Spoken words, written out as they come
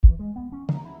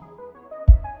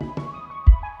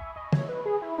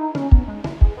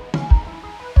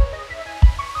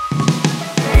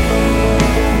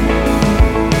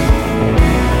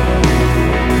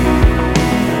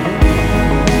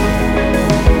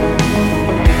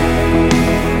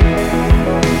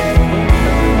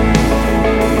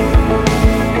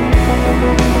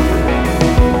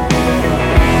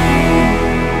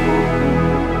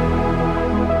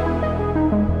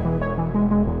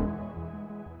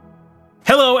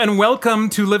and welcome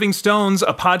to Living Stones,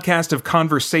 a podcast of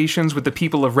conversations with the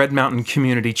people of Red Mountain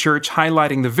Community Church,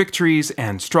 highlighting the victories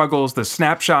and struggles, the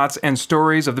snapshots and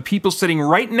stories of the people sitting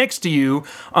right next to you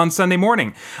on Sunday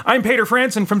morning. I'm Peter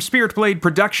Franson from Spirit Blade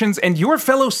Productions and your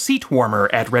fellow seat warmer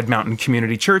at Red Mountain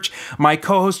Community Church. My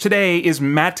co-host today is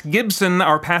Matt Gibson,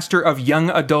 our pastor of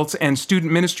Young Adults and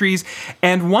Student Ministries,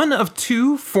 and one of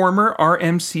two former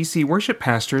RMCC worship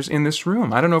pastors in this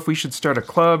room. I don't know if we should start a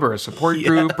club or a support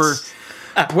group or...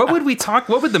 What would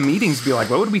the meetings be like?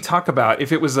 What would we talk about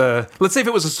if it was let's say if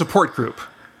it was a support group?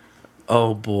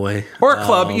 Oh boy. Or a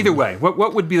club, either way.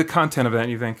 What would be the content of that,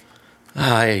 you think?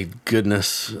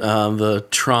 Goodness. The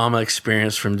trauma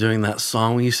experience from doing that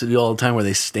song we used to do all the time where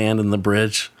they stand in the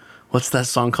bridge. What's that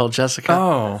song called, Jessica?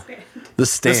 Oh. The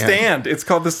Stand. The Stand. It's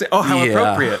called The Stand. Oh, how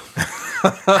appropriate.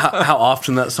 how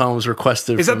often that song was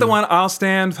requested. Is that the one, I'll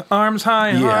stand arms high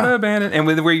and heart abandoned, and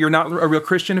where you're not a real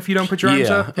Christian if you don't put your arms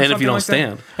up? And if you don't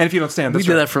stand. And if you don't stand. We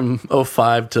did that from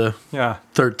 2005 to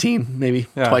 13, maybe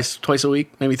twice a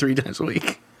week, maybe 3 times a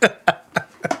week.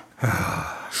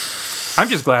 I'm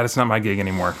just glad it's not my gig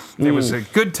anymore. It was a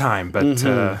good time,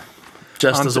 but...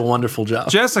 Jess does a wonderful job.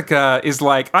 Jessica is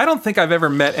like, I don't think I've ever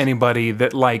met anybody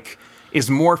that is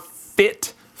more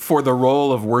fit for the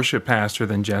role of worship pastor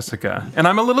than Jessica. And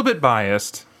I'm a little bit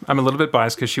biased.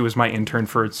 Because she was my intern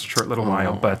for a short little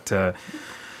while, but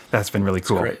that's been really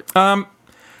cool. That's great.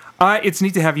 It's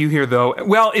neat to have you here, though.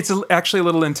 Well, it's actually a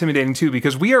little intimidating, too,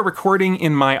 because we are recording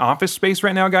in my office space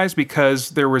right now, guys,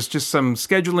 because there was just some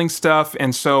scheduling stuff,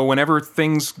 and so whenever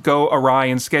things go awry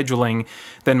in scheduling,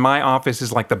 then my office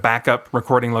is like the backup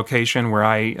recording location where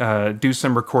I do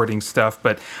some recording stuff.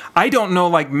 But I don't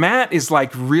know, Matt is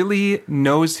really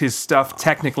knows his stuff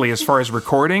technically as far as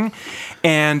recording,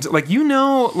 and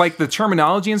the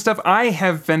terminology and stuff. I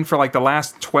have been for the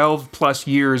last 12 plus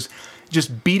years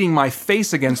just beating my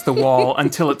face against the wall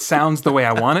until it sounds the way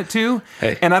I want it to.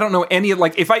 Hey. And I don't know any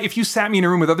if you sat me in a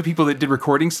room with other people that did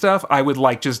recording stuff, I would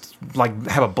just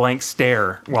have a blank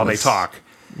stare while they talk.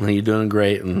 Well, you're doing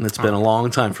great, and it's been a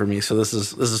long time for me, so this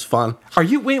is fun. Are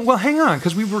you? Wait, well, hang on,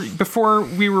 because before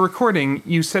we were recording,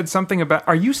 you said something about.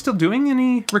 Are you still doing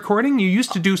any recording? You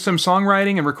used to do some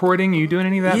songwriting and recording. Are you doing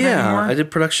any of that anymore? I did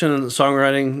production and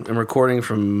songwriting and recording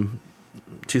from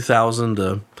 2000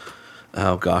 to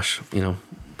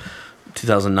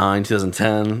 2009,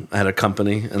 2010. I had a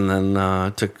company, and then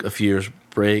took a few years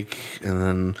break, and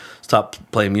then stopped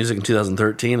playing music in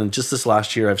 2013. And just this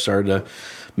last year, I've started to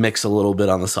mix a little bit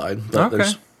on the side. But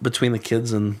there's between the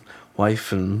kids and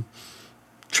wife and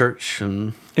church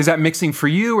and... Is that mixing for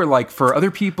you or for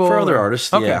other people? For other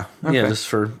artists, Okay. yeah. Yeah, just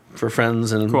for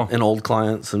friends and old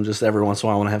clients, and just every once in a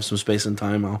while I want to have some space and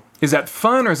time. Is that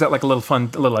fun, or is that a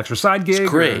little extra side gig? It's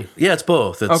great. Yeah, it's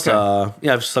both. It's okay. I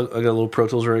got a little Pro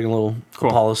Tools rig and a little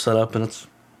Apollo set up, and it's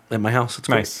at my house. It's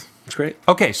nice. Great. It's great.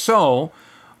 Okay, so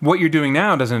what you're doing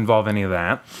now doesn't involve any of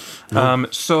that. No.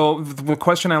 So the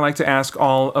question I like to ask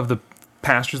all of the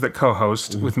pastors that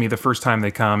co-host with me the first time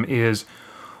they come is,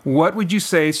 what would you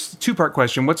say, two-part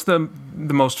question, what's the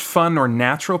most fun or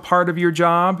natural part of your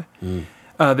job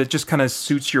that just kind of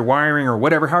suits your wiring or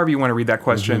whatever, however you want to read that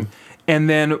question? And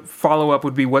then follow-up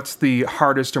would be, what's the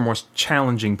hardest or most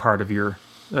challenging part of your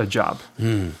job?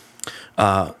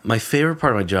 My favorite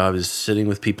part of my job is sitting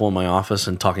with people in my office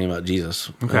and talking about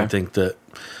Jesus. Okay. I think that,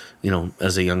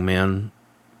 as a young man,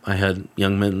 I had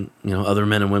young men, other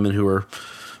men and women who were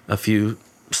a few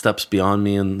steps beyond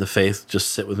me in the faith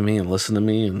just sit with me and listen to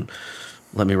me and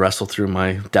let me wrestle through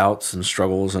my doubts and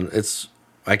struggles. And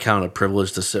I count it a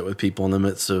privilege to sit with people in the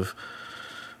midst of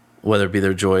whether it be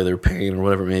their joy, their pain, or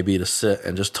whatever it may be, to sit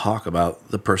and just talk about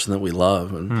the person that we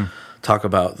love and talk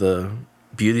about the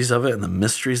beauties of it and the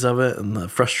mysteries of it and the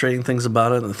frustrating things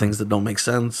about it and the things that don't make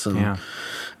sense. And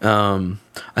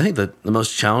I think that the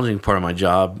most challenging part of my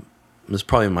job is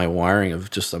probably my wiring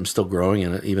of just, I'm still growing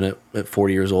in it, even at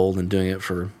 40 years old and doing it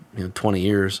for 20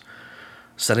 years,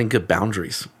 setting good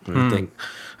boundaries. I think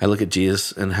I look at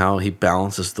Jesus and how he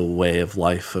balances the way of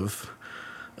life of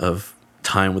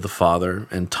time with the Father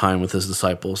and time with his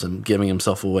disciples and giving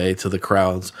himself away to the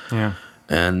crowds. Yeah.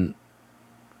 And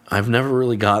I've never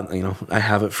really gotten, I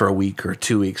have it for a week or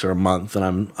 2 weeks or a month,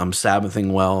 and I'm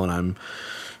Sabbathing well,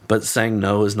 but saying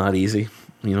no is not easy.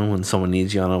 When someone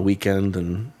needs you on a weekend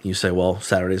and you say, well,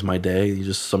 Saturday's my day, you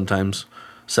just sometimes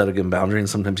set a good boundary and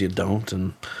sometimes you don't.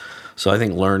 And so I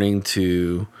think learning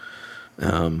to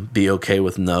be okay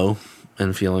with no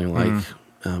and feeling like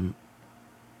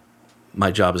my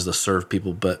job is to serve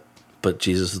people, but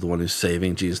Jesus is the one who's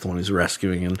saving, Jesus is the one who's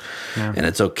rescuing, and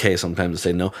it's okay sometimes to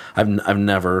say no. I've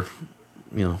never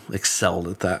excelled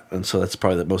at that. And so that's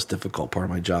probably the most difficult part of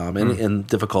my job and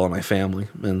difficult on my family.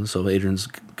 And so Adrian's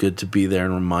good to be there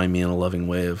and remind me in a loving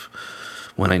way of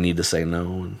when I need to say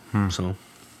no. And so,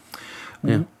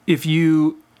 yeah. If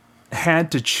you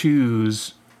had to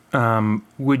choose,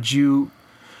 would you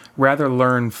rather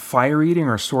learn fire eating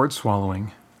or sword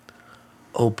swallowing?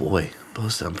 Oh boy,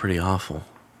 both sound pretty awful.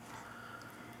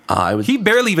 He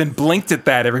barely even blinked at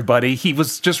that, everybody. He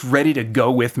was just ready to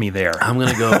go with me there. I'm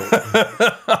going to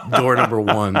go door number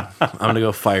 1. I'm going to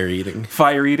go fire eating.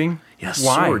 Fire eating? Yeah,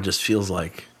 Why? sword just feels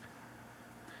like...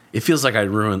 It feels like I'd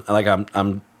ruin... Like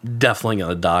I'm definitely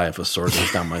going to die if a sword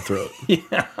goes down my throat.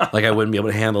 Yeah. Like I wouldn't be able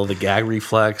to handle the gag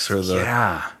reflex or the...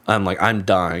 Yeah. I'm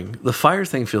dying. The fire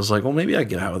thing feels like, well, maybe I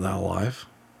get out of that alive.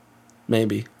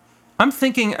 Maybe. I'm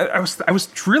thinking, I was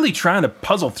really trying to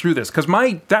puzzle through this because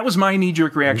that was my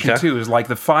knee-jerk reaction too, is like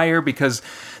the fire, because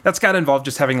that's got to involve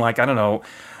just having like, I don't know,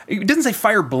 it didn't say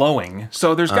fire blowing,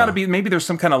 so there's got to be, maybe there's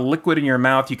some kind of liquid in your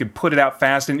mouth, you could put it out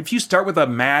fast, and if you start with a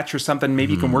match or something,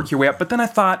 maybe you can work your way up. But then I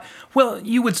thought, well,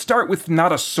 you would start with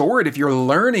not a sword if you're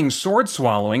learning sword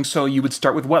swallowing, so you would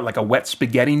start with what, like a wet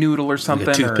spaghetti noodle or something?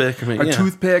 Like a toothpick? Or a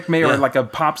toothpick, maybe, or like a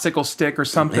popsicle stick or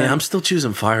something. Man, I'm still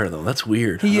choosing fire, though. That's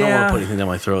weird. Yeah. I don't want to put anything down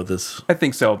my throat I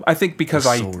think so. I think because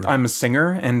I'm a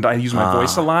singer, and I use my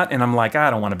voice a lot, and I'm like, I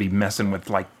don't want to be messing with,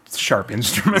 like, sharp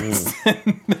instruments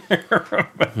in there.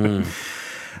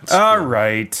 All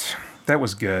right. That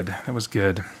was good.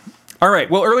 All right.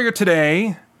 Well, earlier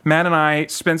today, Matt and I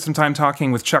spent some time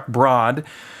talking with Chuck Broad,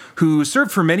 who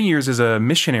served for many years as a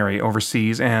missionary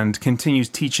overseas and continues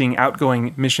teaching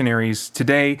outgoing missionaries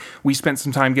today. We spent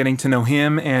some time getting to know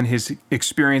him and his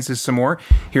experiences some more.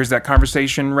 Here's that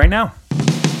conversation right now.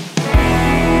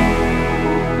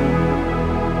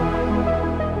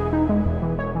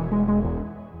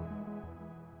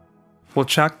 Well,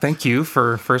 Chuck, thank you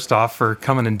for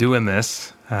coming and doing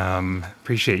this.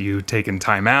 Appreciate you taking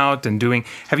time out and doing.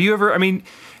 Have you ever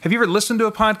listened to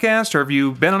a podcast, or have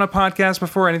you been on a podcast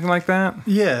before, anything like that?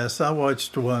 Yes, I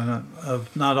watched one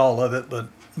of, not all of it, but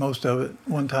most of it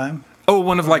one time. Oh,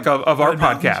 one of our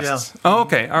podcasts. Yeah. Oh,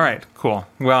 okay. All right. Cool.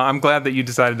 Well, I'm glad that you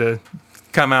decided to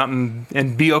come out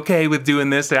and be okay with doing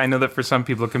this. I know that for some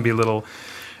people it can be a little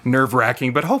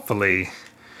nerve-wracking, but hopefully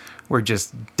we're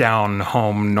just down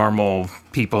home, normal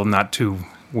people, not too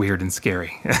weird and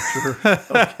scary. Sure.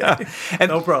 Okay. And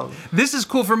no problem. This is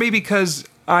cool for me because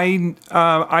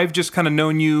I've just kind of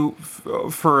known you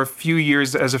for a few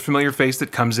years as a familiar face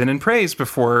that comes in and prays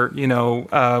before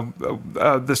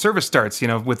the service starts,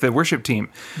 with the worship team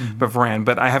beforehand.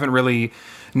 But I haven't really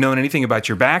known anything about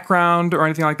your background or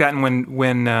anything like that. And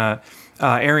when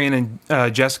Arian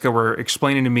and Jessica were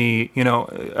explaining to me,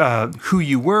 who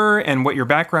you were and what your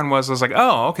background was, I was like,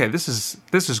 oh, okay, this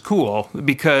is cool,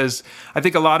 because I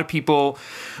think a lot of people,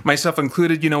 myself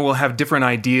included, will have different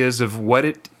ideas of what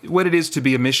it is to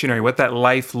be a missionary, what that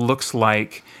life looks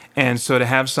like. And so to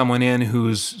have someone in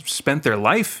who's spent their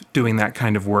life doing that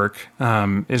kind of work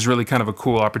is really kind of a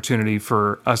cool opportunity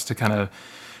for us to kind of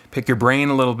pick your brain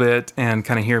a little bit and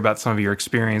kind of hear about some of your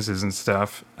experiences and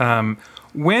stuff.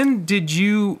 When did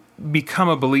you become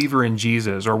a believer in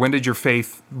Jesus, or when did your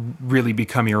faith really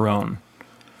become your own?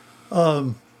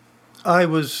 I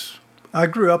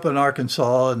grew up in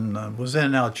Arkansas and was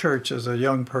in our church as a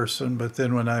young person, but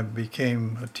then when I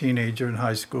became a teenager in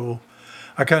high school,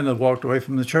 I kind of walked away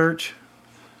from the church.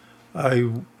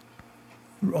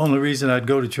 Only reason I'd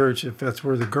go to church if that's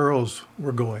where the girls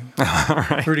were going.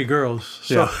 Right. Pretty girls.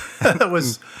 So that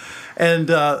was... And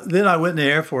then I went in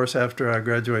the Air Force after I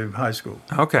graduated from high school.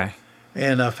 Okay.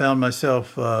 And I found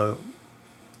myself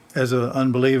as an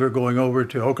unbeliever going over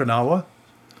to Okinawa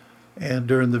and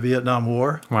during the Vietnam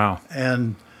War. Wow.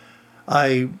 And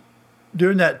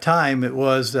during that time, it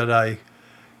was that I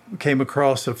came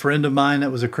across a friend of mine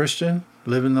that was a Christian,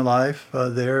 living the life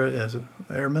there as an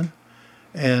airman.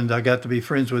 And I got to be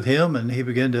friends with him, and he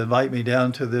began to invite me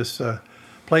down to this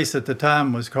place at the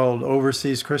time was called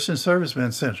Overseas Christian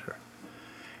Servicemen Center.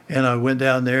 And I went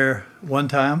down there one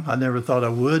time. I never thought I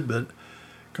would, but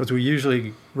because we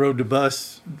usually rode the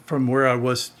bus from where I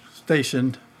was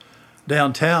stationed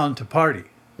downtown to party.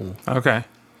 Okay.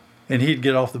 And he'd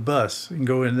get off the bus and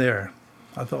go in there.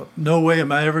 I thought, no way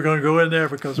am I ever going to go in there,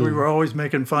 because we were always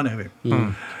making fun of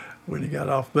him when he got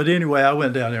off. But anyway, I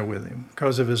went down there with him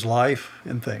because of his life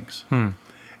and things. And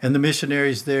the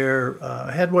missionaries there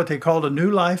had what they called a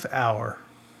New Life Hour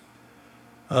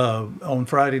on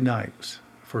Friday nights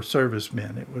for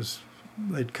servicemen.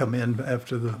 They'd come in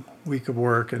after the week of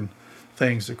work and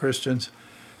things, the Christians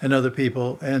and other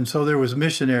people. And so there was a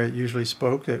missionary that usually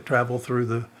spoke that traveled through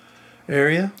the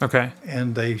area. Okay.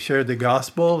 And they shared the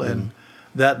gospel. And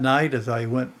that night, as I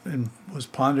went and was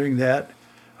pondering that,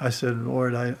 I said,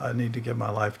 Lord, I need to give my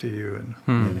life to you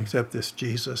and accept this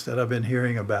Jesus that I've been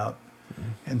hearing about.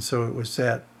 And so it was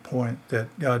that point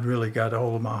that God really got a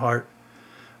hold of my heart,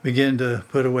 began to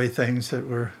put away things that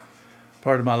were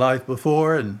part of my life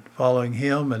before, and following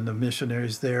him, and the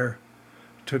missionaries there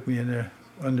took me in there,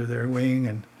 under their wing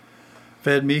and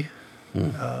fed me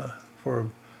for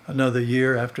another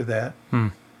year after that.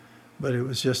 But it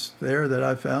was just there that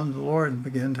I found the Lord and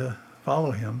began to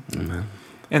follow him. Amen.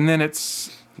 And then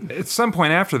it's at some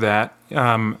point after that,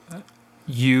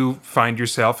 you find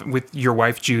yourself with your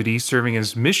wife Judy serving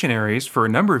as missionaries for a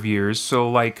number of years. So,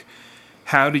 like,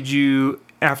 how did you,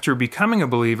 after becoming a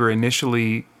believer,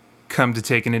 initially come to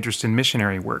take an interest in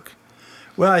missionary work?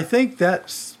 Well, I think that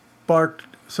sparked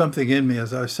something in me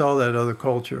as I saw that other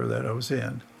culture that I was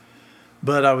in.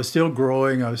 But I was still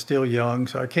growing, I was still young,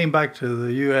 so I came back to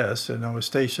the U.S. and I was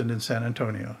stationed in San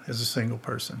Antonio as a single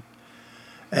person.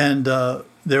 And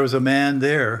there was a man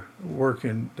there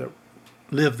working, that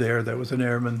lived there, that was an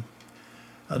airman,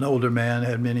 an older man,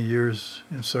 had many years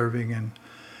in serving, and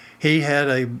he had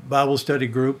a Bible study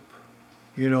group,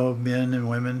 you know, of men and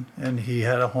women, and he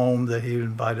had a home that he would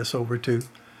invite us over to.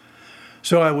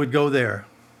 So I would go there.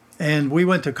 And we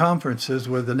went to conferences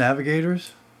with the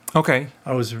navigators. Okay.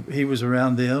 He was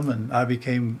around them, and I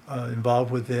became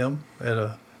involved with them at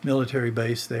a military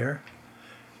base there.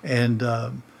 And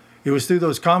it was through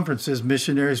those conferences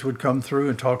missionaries would come through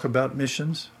and talk about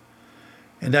missions.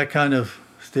 And that kind of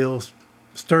still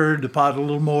stirred the pot a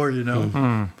little more, you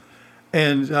know.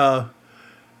 And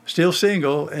still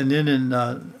single. And then in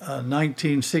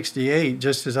 1968,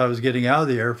 just as I was getting out of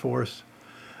the Air Force,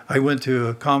 I went to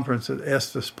a conference at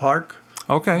Estes Park.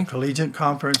 Okay. Collegiate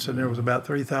conference, and there was about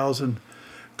 3,000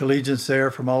 collegians there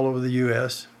from all over the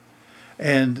U.S.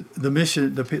 And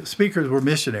the speakers were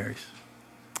missionaries.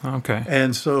 Okay.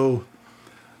 And so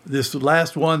this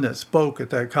last one that spoke at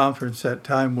that conference that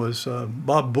time was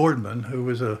Bob Boardman, who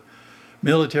was a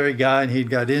military guy, and he'd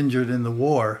got injured in the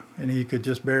war, and he could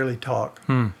just barely talk.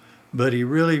 But he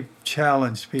really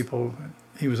challenged people.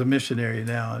 He was a missionary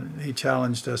now, and he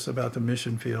challenged us about the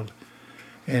mission field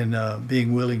and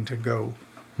being willing to go.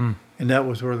 And that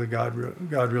was where God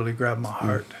really grabbed my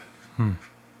heart.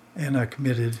 And I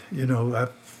committed, you know, I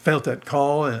felt that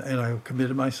call, and I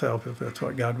committed myself. If that's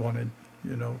what God wanted,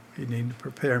 you know, he needed to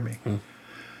prepare me.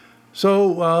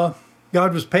 So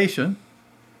God was patient,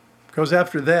 because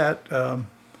after that,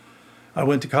 I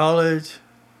went to college,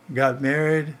 got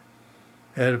married,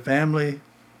 had a family.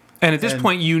 And at this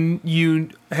point, you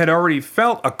had already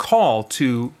felt a call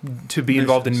to be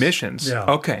involved in missions. Yeah.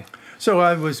 Okay. So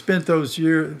I spent those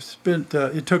years.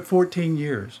 It took 14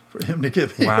 years for him to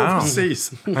get me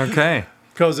overseas. Okay.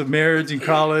 Because of marriage and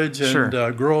college and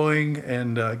Sure. growing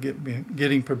and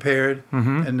getting prepared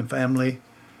and the family.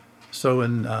 So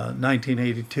in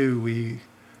 1982, we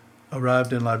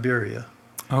arrived in Liberia.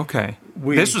 Okay.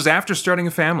 This was after starting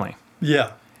a family.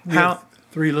 Yeah. We How- had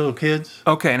 3 little kids,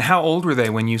 Okay. And how old were they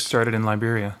when you started in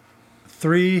Liberia?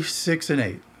 3, 6, and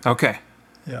 8. Okay.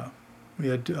 Yeah. We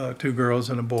had 2 girls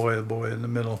and a boy in the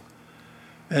middle.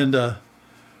 And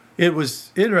it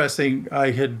was interesting.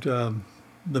 I had,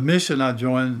 the mission I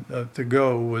joined to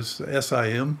go was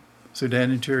SIM,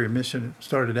 Sudan Interior Mission, it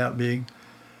started out being.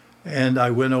 And I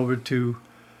went over to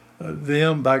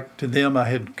back to them. I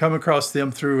had come across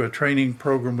them through a training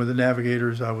program with the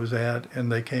navigators I was at,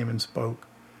 and they came and spoke.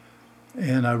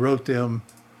 And I wrote them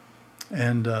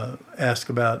and asked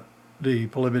about the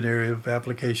preliminary of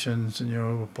applications and, you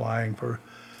know, applying for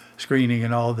screening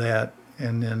and all that.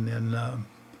 And then in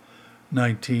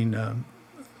late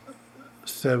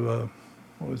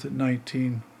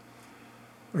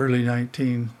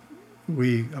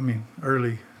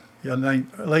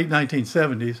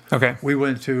 1970s, Okay. we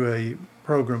went to a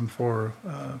program for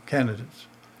candidates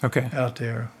Okay. out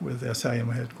there with SIM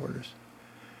headquarters.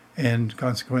 And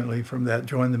consequently from that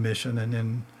joined the mission, and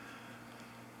then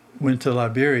went to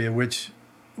Liberia, which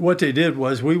what they did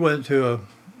was we went to a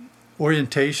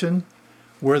orientation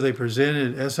where they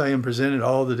SIM presented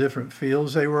all the different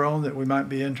fields they were on that we might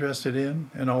be interested in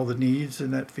and all the needs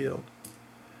in that field.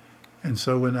 And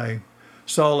so when I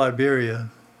saw Liberia,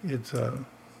 it's,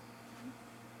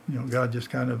 God just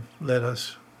kind of led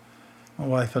us, my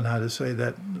wife and I, to say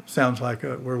that sounds like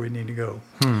where we need to go.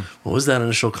 What was that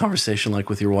initial conversation like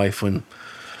with your wife when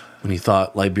you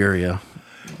thought Liberia?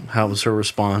 How was her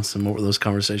response, and what were those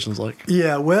conversations like?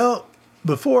 Yeah, well,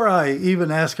 before I even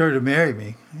asked her to marry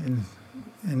me in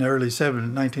early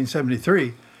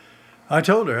 1973, I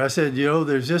told her, I said,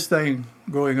 there's this thing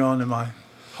going on in my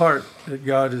heart that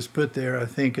God has put there, I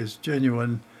think is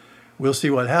genuine, we'll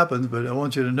see what happens, but I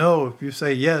want you to know if you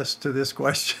say yes to this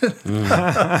question,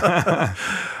 I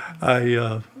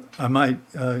might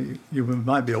you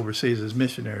might be overseas as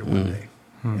missionary one day.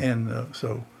 And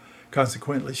so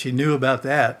consequently, she knew about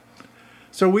that.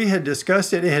 So we had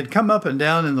discussed it. It had come up and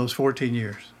down in those 14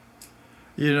 years.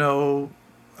 You know,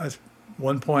 at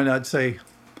one point I'd say,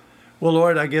 well,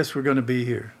 Lord, I guess we're going to be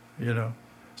here, you know.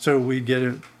 So we'd get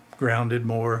it grounded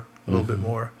more, a little bit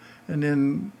more. And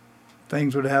then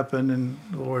things would happen and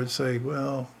the Lord would say,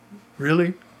 well,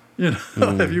 really? You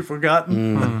know, have you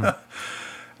forgotten?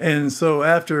 And so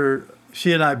after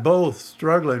she and I both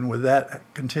struggling with that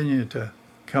continuing to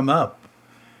come up,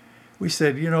 we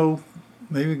said, you know,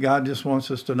 maybe God just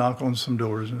wants us to knock on some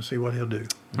doors and see what he'll do.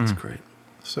 That's great.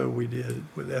 So we did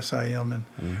with SIM, and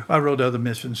I wrote other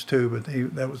missions too, but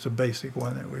that was the basic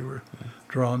one that we were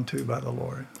drawn to by the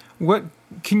Lord. What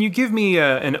can you give me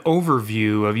an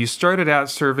overview of? You started out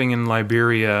serving in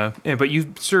Liberia, but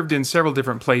you served in several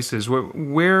different places.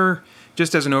 Where,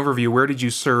 just as an overview, where did you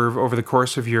serve over the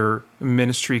course of your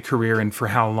ministry career, and for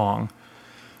how long?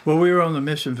 Well, we were on the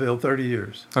mission field 30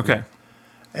 years. Okay.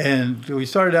 And we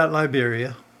started out in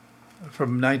Liberia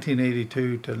from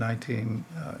 1982 to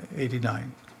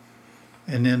 1989.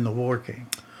 And then the war came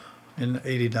in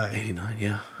 89. 89,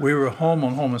 yeah. We were home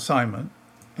on home assignment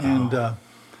and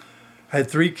had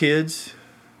 3 kids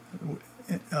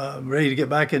ready to get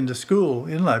back into school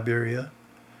in Liberia.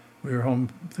 We were home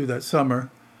through that summer.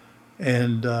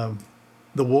 And the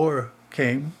war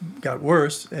came, got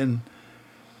worse, and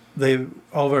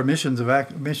all of our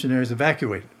missionaries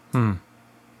evacuated.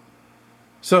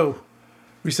 So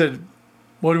we said,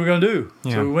 what are we going to do?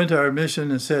 Yeah. So we went to our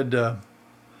mission and said,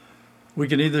 we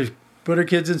can either put our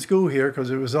kids in school here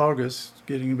because it was August,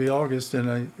 getting to be August,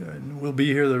 and we'll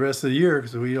be here the rest of the year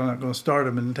because we're not going to start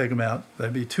them and take them out.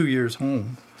 That'd be 2 years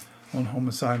home on home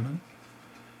assignment.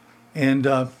 And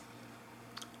I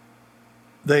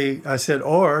said,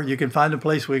 or you can find a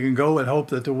place we can go and hope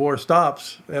that the war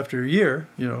stops after a year,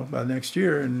 you know, by next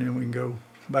year, and then we can go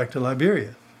back to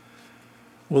Liberia.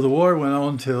 Well, the war went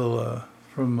on till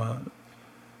from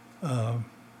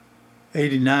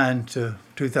 89 to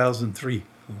 2003.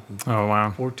 Oh,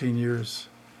 wow. 14 years.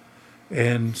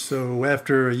 And so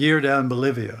after a year down in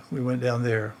Bolivia, we went down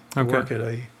there to work at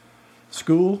a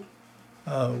school.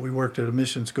 We worked at a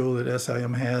mission school that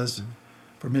SIM has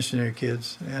for missionary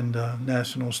kids and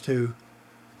nationals too.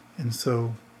 And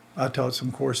so I taught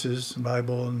some courses,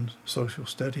 Bible and social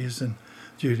studies, and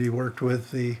Judy worked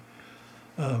with the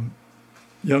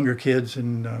younger kids,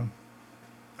 and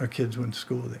our kids went to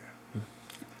school there.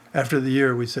 After the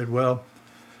year, we said, well,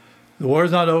 the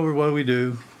war's not over, what do we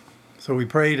do? So we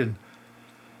prayed and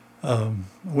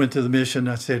went to the mission.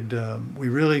 I said, we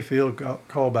really feel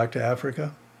called back to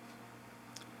Africa,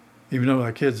 even though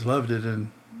our kids loved it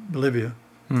in Bolivia.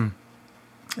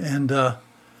 And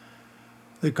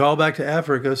they called back to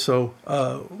Africa, so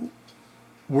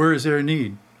where is there a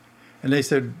need? And they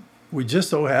said, we just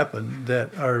so happened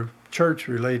that our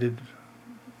church-related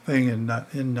thing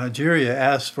in Nigeria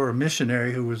asked for a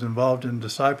missionary who was involved in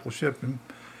discipleship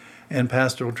and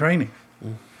pastoral training.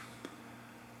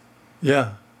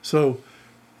 Yeah, so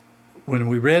when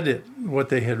we read it, what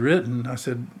they had written, I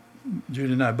said,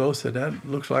 Judy and I both said, that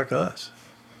looks like us.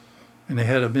 And they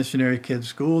had a missionary kids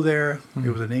school there. It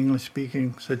was an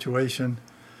English-speaking situation,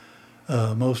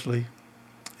 mostly.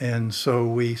 And so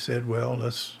we said, well,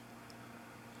 let's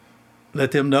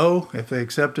let them know. If they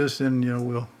accept us, then, you know,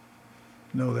 we'll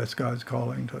know that's God's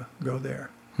calling to go there.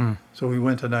 So we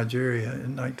went to Nigeria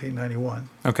in 1991.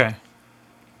 Okay.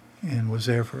 And was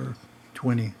there for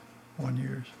 21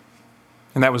 years.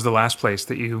 And that was the last place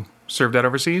that you served at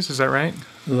overseas, is that right?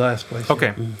 The last place.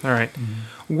 Okay, all right.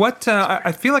 What,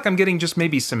 I feel like I'm getting just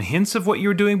maybe some hints of what you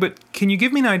were doing, but can you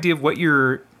give me an idea of what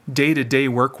your day-to-day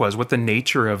work was, what the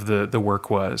nature of the work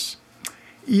was?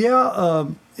 Yeah,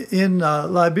 in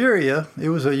Liberia, it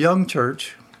was a young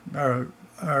church. Our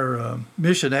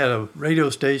mission had a radio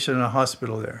station and a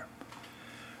hospital there.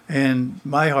 And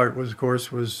my heart was, of course,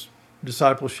 was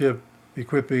discipleship,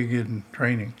 equipping, and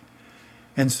training.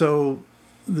 And so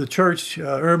the church,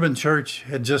 urban church,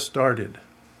 had just started.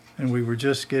 And we were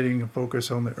just getting a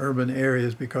focus on the urban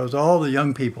areas because all the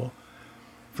young people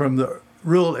from the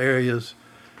rural areas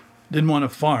didn't want to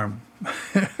farm.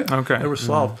 Okay. They were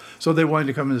sloth. So they wanted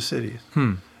to come to the cities.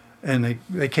 And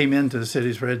they came into the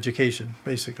cities for education,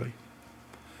 basically.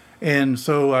 And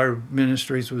so our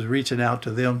ministries was reaching out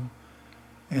to them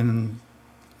and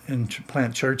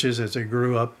plant churches as they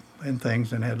grew up and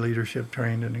things, and had leadership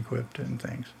trained and equipped and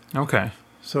things. Okay.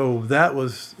 So it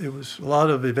was a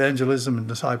lot of evangelism and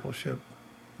discipleship,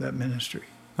 that ministry.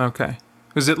 Okay.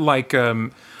 Was it like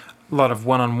a lot of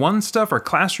one-on-one stuff or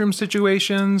classroom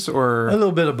situations A or?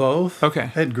 little bit of both. Okay. I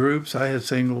had groups. I had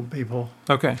single people.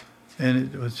 Okay.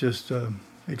 And it was just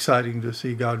exciting to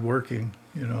see God working,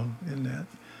 in that.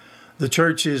 The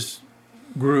churches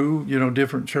grew,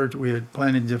 different church. We had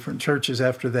planted different churches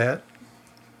after that.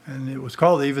 And it was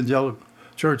called the Evangelical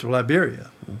Church of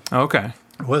Liberia. Okay.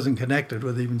 It wasn't connected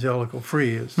with Evangelical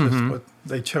Free. It's just what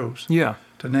they chose Yeah.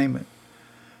 to name it.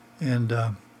 And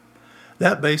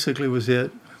that basically was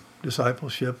it,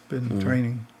 discipleship and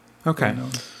training. Okay.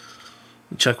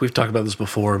 Chuck, we've talked about this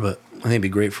before, but I think it'd be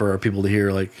great for our people to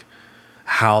hear like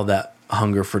how that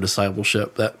hunger for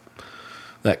discipleship,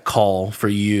 that call for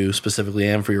you specifically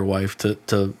and for your wife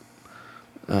to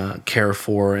care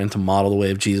for and to model the way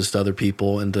of Jesus to other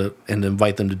people and to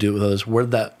invite them to do it with others. Where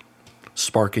did that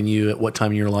spark in you? At what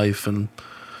time in your life and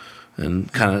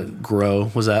kind of grow?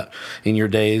 Was that in your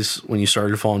days when you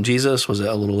started following Jesus? Was it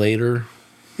a little later?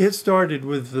 It started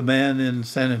with the man in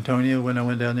San Antonio when I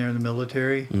went down there in the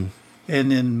military,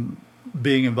 and then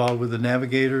being involved with the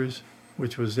Navigators,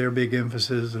 which was their big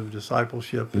emphasis of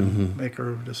discipleship and maker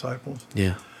of disciples.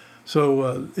 Yeah.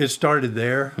 So it started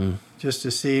there, just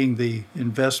to seeing the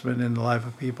investment in the life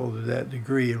of people to that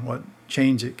degree and what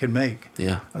change it can make.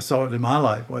 Yeah. I saw it in my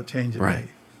life, what change it Right. made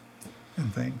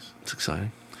and things. It's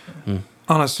exciting.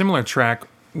 On a similar track,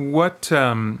 what,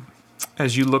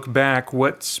 as you look back,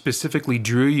 what specifically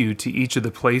drew you to each of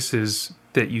the places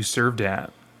that you served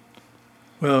at?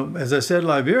 Well, as I said,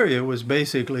 Liberia was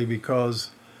basically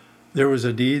because there was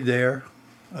a need there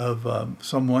of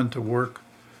someone to work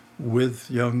with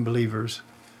young believers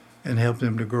and help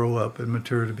them to grow up and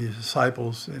mature to be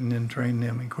disciples and then train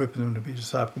them, equip them to be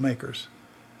disciple makers.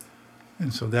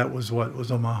 And so that was what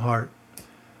was on my heart.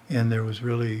 And there was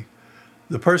really,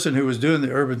 the person who was doing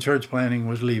the urban church planning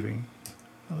was leaving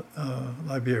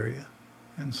Liberia.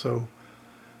 And so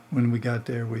when we got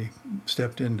there, we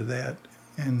stepped into that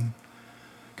and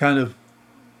kind of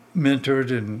mentored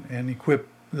and equipped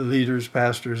the leaders,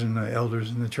 pastors, and the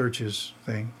elders in the churches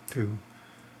thing to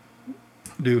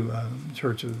do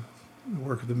church of the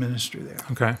work of the ministry there.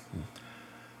 Okay.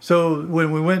 So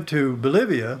when we went to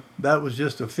Bolivia, that was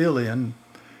just a fill-in.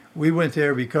 We went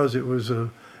there because it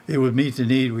would meet the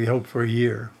need we hoped for a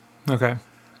year. Okay.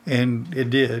 And it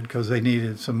did, because they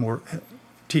needed some more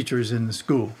teachers in the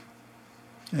school.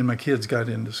 And my kids got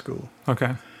into school.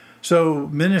 Okay. So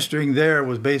ministering there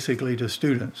was basically to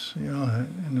students,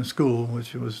 in the school,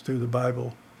 which was through the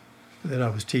Bible that I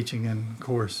was teaching in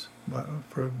course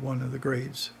for one of the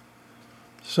grades.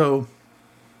 So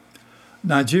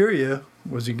Nigeria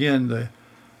was, again,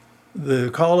 the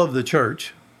call of the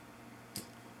church,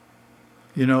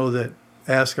 that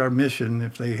asked our mission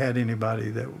if they had anybody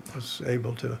that was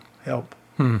able to help.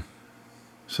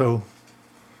 So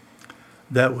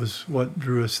that was what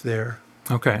drew us there.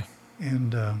 Okay.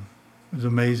 And it was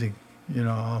amazing.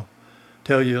 I'll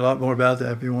tell you a lot more about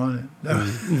that if you want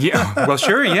it. Yeah. Well,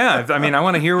 sure. Yeah. I mean, I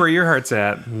want to hear where your heart's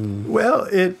at. Well,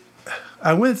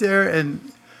 I went there,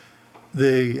 and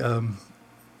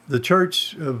the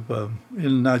church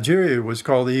in Nigeria was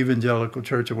called the Evangelical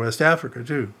Church of West Africa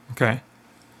too. Okay.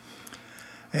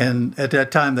 And at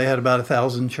that time, they had about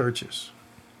 1,000 churches.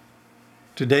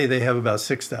 Today, they have about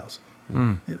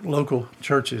 6,000 local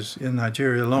churches in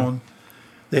Nigeria alone.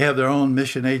 They have their own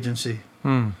mission agency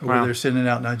where Wow. they're sending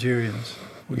out Nigerians.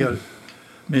 We got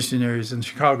missionaries in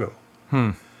Chicago.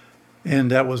 And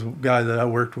that was a guy that I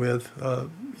worked with,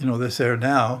 that's there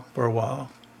now for a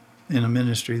while in a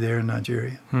ministry there in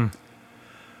Nigeria.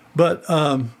 But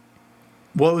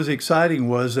what was exciting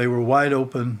was they were wide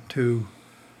open to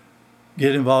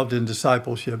get involved in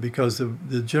discipleship, because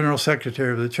the general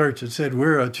secretary of the church had said,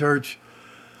 we're a church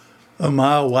a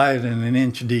mile wide and an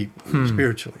inch deep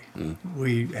spiritually.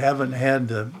 We haven't had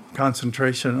the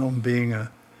concentration on being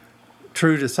a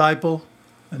true disciple,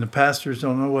 and the pastors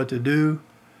don't know what to do,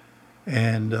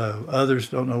 and others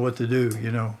don't know what to do,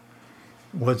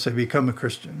 once they become a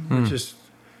Christian.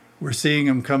 We're seeing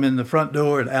them come in the front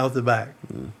door and out the back.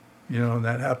 And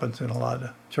that happens in a lot of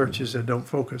churches that don't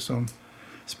focus on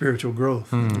spiritual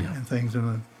growth and things in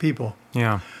the people.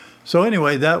 Yeah. So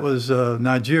anyway, that was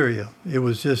Nigeria. It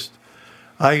was just,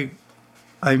 I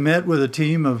met with a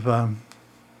team of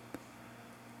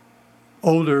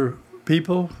older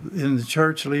people in the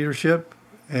church leadership,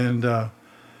 and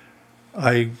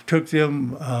I took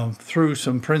them through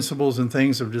some principles and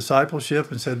things of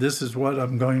discipleship and said, this is what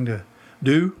I'm going to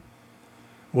do.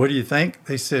 What do you think?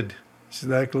 They said, it's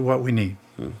exactly what we need.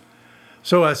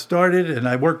 So I started, and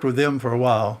I worked with them for a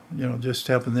while, just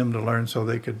helping them to learn so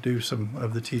they could do some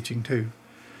of the teaching too.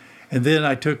 And then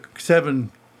I took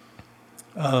 7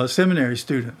 seminary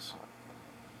students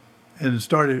and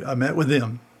I met with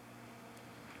them.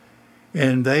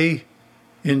 And they,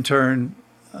 in turn,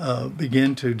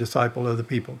 began to disciple other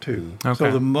people too. Okay.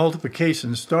 So the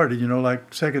multiplication started, like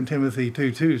 2 Timothy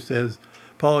 2:2 says,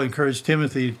 Paul encouraged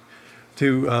Timothy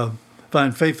to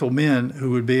find faithful men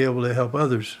who would be able to help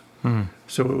others.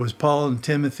 So it was Paul and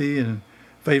Timothy and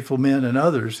faithful men and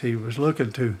others he was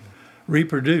looking to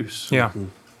reproduce. Yeah.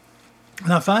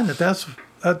 And I find that's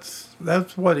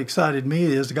what excited me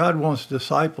is God wants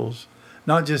disciples,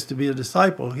 not just to be a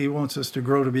disciple. He wants us to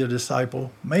grow to be a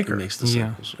disciple maker. He makes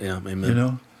disciples. Yeah,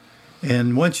 amen.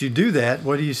 And once you do that,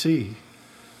 what do you see?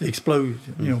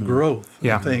 Growth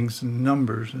Yeah. and things and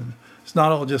numbers. And it's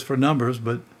not all just for numbers,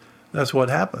 but that's what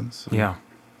happens. Yeah.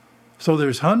 So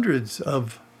there's hundreds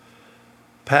of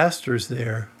pastors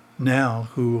there now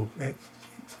who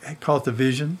caught the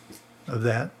vision of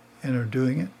that and are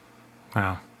doing it.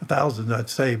 Wow. 1,000, I'd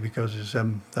say, because there's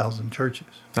 7,000 churches.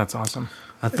 That's awesome.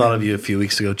 I thought of you a few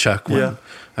weeks ago, Chuck, when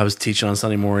I was teaching on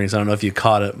Sunday mornings. I don't know if you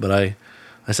caught it, but I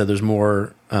said there's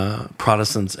more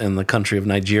Protestants in the country of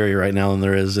Nigeria right now than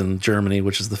there is in Germany,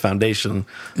 which is the foundation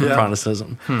of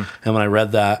Protestantism. And when I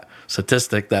read that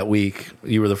statistic that week,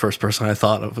 you were the first person I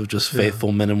thought of just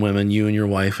faithful men and women, you and your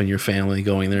wife and your family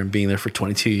going there and being there for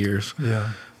 22 years.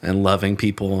 Yeah. And loving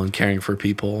people and caring for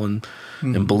people and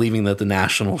believing that the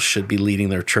nationals should be leading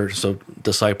their church, so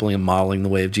discipling and modeling the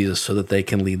way of Jesus so that they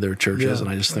can lead their churches. Yeah. And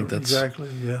I just think that's exactly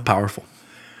powerful.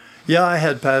 Yeah, I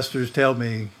had pastors tell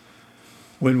me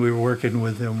when we were working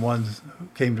with them, one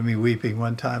came to me weeping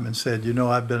one time and said,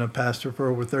 I've been a pastor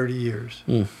for over 30 years,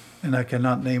 and I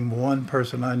cannot name one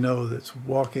person I know that's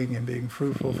walking and being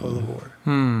fruitful for the Lord.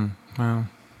 Wow.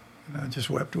 And I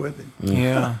just wept with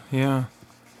him. Yeah.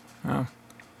 Wow.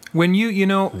 When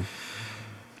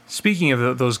speaking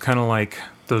of those kind of like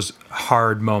those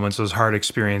hard moments, those hard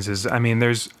experiences, I mean,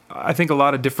 I think a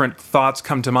lot of different thoughts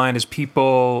come to mind as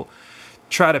people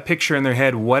try to picture in their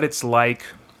head what it's like,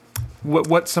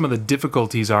 what some of the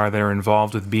difficulties are that are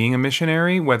involved with being a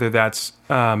missionary, whether that's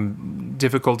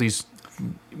difficulties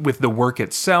with the work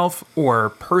itself or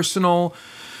personal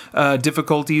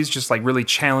difficulties, just like really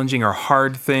challenging or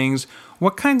hard things.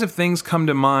 What kinds of things come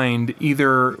to mind,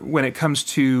 either when it comes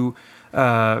to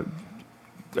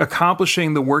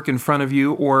accomplishing the work in front of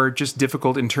you or just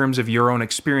difficult in terms of your own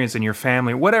experience and your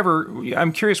family? Whatever.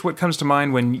 I'm curious what comes to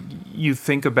mind when you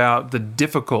think about the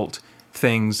difficult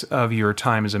things of your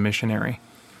time as a missionary.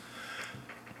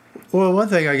 Well, one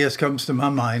thing I guess comes to my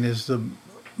mind is the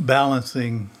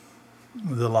balancing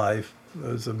the life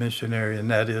as a missionary,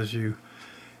 and that is you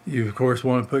of course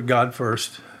want to put God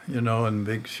first, and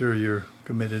make sure you're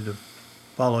committed to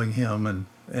following Him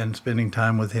and spending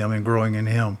time with Him and growing in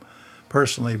Him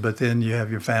personally. But then you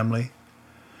have your family,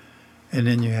 and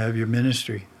then you have your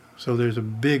ministry. So there's a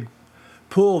big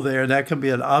pull there. That can be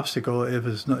an obstacle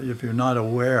if you're not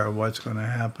aware of what's going to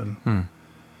happen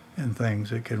and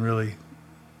things. It can really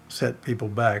set people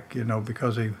back,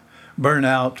 because they burn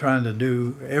out trying to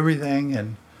do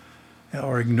everything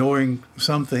or ignoring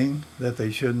something that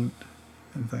they shouldn't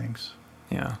and things.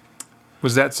 Yeah.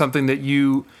 Was that something that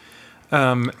you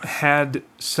had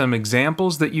some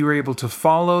examples that you were able to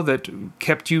follow that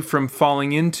kept you from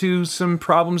falling into some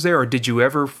problems there? Or did you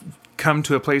ever come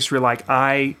to a place where you're like,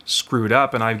 I screwed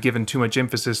up and I've given too much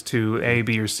emphasis to A,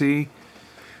 B, or C?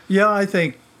 Yeah, I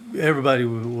think everybody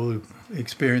will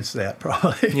experience that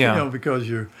probably, Yeah. Because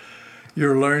you're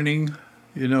learning,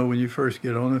 when you first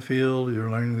get on the field, you're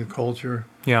learning the culture.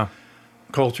 Yeah.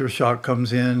 Culture shock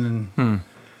comes in, and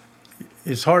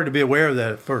it's hard to be aware of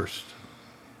that at first.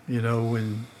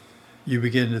 When you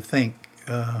begin to think,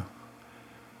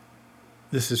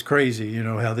 this is crazy,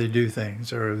 how they do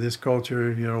things, or this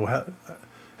culture,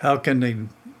 how can they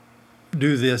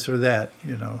do this or that,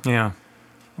 Yeah.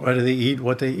 Why do they eat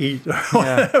what they eat? Or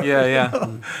Yeah. whatever,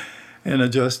 Yeah. and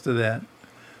adjust to that.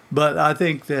 But I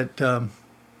think that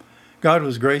God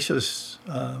was gracious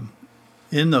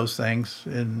in those things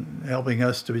and helping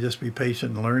us to just be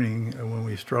patient and learning when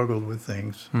we struggled with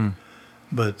things.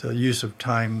 But use of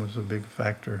time was a big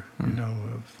factor,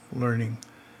 of learning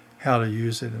how to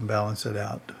use it and balance it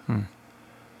out.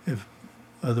 If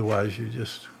otherwise,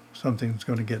 something's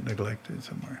going to get neglected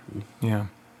somewhere. Yeah.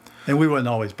 And we wasn't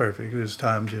always perfect. There's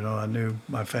times, I knew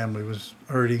my family was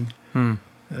hurting, and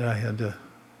I had to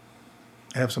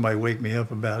have somebody wake me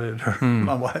up about it, or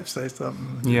my wife say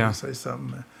something, say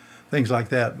something, things like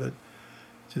that. But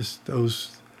just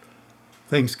those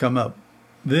things come up.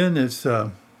 Then it's,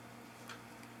 I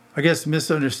guess,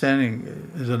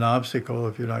 misunderstanding is an obstacle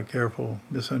if you're not careful.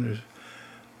 You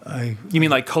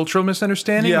mean like cultural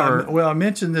misunderstanding? Yeah. Or? Well, I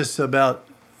mentioned this about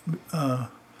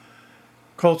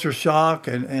culture shock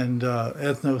and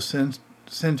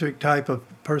ethnocentric type of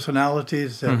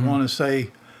personalities that want to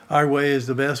say our way is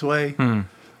the best way.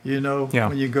 Yeah.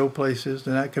 When you go places,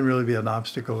 then that can really be an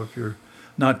obstacle if you're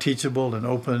not teachable and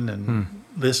open and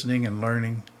listening and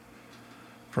learning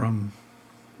from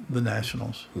the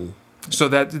nationals. So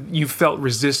that you felt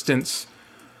resistance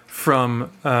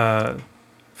from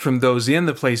those in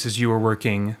the places you were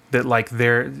working, that like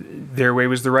their way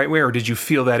was the right way, or did you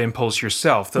feel that impulse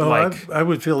yourself? That I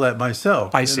would feel that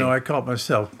myself. I see. I caught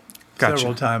myself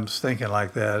several times thinking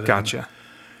like that. Gotcha.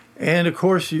 And of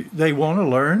course, they want to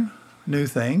learn new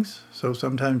things. So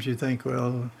sometimes you think,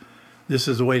 well, this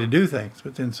is the way to do things.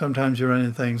 But then sometimes you run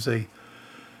into things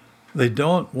they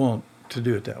don't want to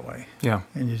do it that way. Yeah.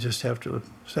 And you just have to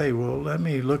say, well, let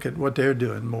me look at what they're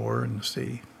doing more and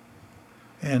see.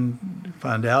 And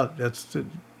find out there's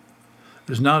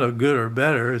not a good or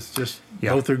better. It's just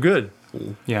both are good.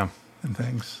 Yeah. And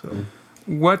things. So.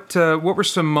 What were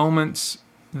some moments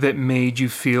that made you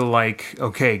feel like,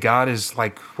 okay, God is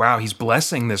like, wow, He's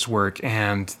blessing this work,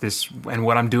 and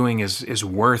what I'm doing is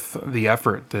worth the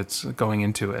effort that's going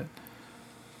into it?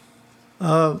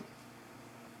 I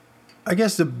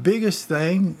guess the biggest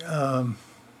thing,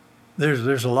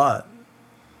 there's a lot.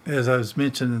 As I was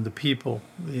mentioning, the people,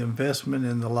 the investment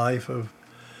in the life of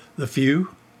the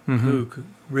few who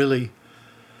really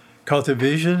caught the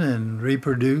vision and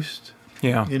reproduced.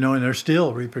 Yeah. And they're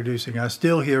still reproducing. I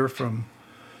still hear from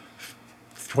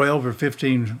 12 or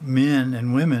 15 men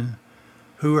and women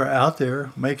who are out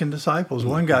there making disciples.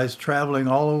 One guy's traveling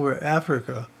all over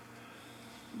Africa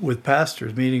with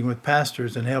pastors, meeting with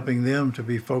pastors and helping them to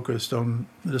be focused on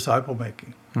disciple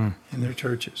making in their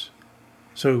churches.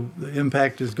 So the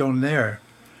impact is going there.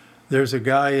 There's a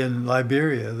guy in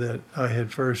Liberia that I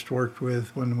had first worked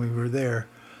with when we were there,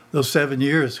 those 7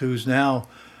 years, who's now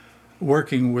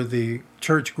working with the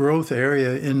church growth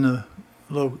area in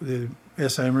the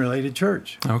SM-related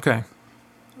church. Okay.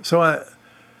 So I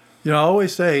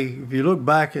always say, if you look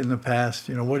back in the past,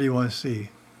 what do you want to see?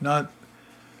 Not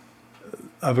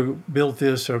I've built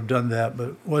this or I've done that,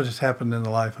 but what has happened in the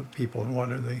life of people and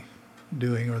what are they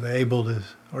doing? Are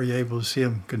you able to see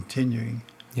them continuing?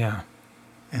 Yeah.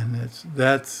 And that's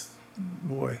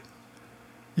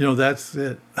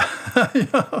it.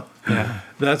 Yeah.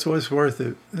 That's what's worth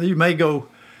it. You may go,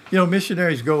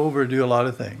 missionaries go over and do a lot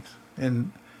of things.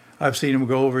 And I've seen them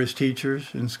go over as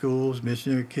teachers in schools,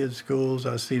 missionary kids schools.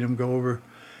 I've seen them go over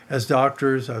as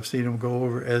doctors. I've seen them go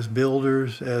over as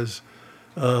builders, as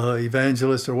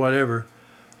evangelists or whatever.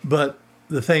 But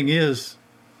the thing is,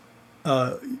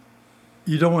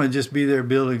 you don't want to just be there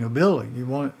building a building. You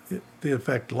want it to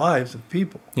affect lives of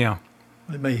people. Yeah.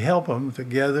 It may help them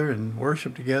together and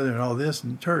worship together and all this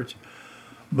in church.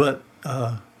 But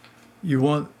you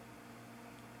want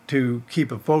to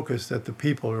keep a focus that the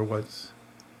people are what's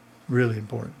really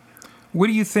important. What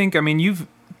do you think? I mean, you've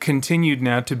continued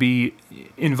now to be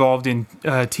involved in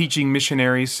teaching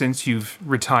missionaries since you've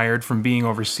retired from being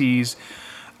overseas.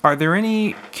 Are there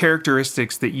any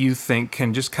characteristics that you think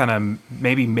can just kind of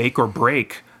maybe make or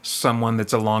break someone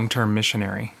that's a long-term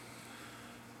missionary?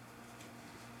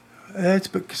 It's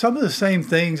some of the same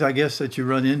things, I guess, that you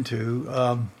run into.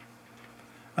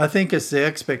 I think it's the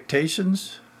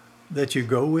expectations that you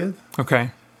go with.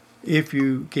 Okay. If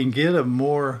you can get a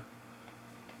more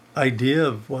idea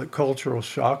of what cultural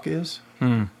shock is,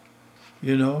 it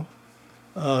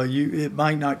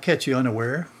might not catch you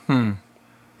unaware.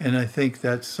 And I think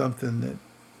that's something that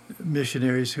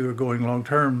missionaries who are going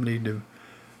long-term need to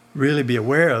really be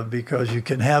aware of, because you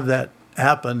can have that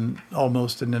happen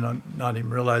almost and then not even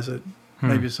realize it.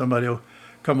 Maybe somebody will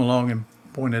come along and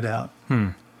point it out.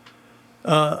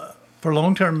 For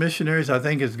long-term missionaries, I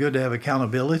think it's good to have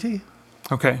accountability.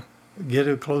 Okay. Get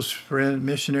a close friend,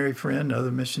 missionary friend,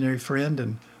 other missionary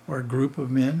friend, or a group of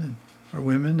men or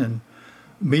women, and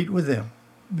meet with them.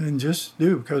 And just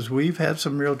do, because we've had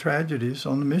some real tragedies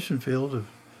on the mission field of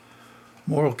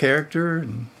moral character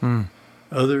and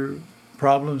other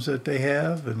problems that they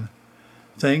have and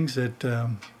things that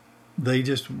they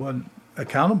just weren't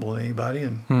accountable to anybody,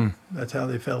 and that's how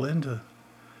they fell into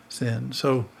sin.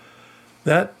 So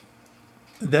that's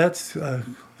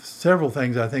several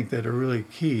things I think that are really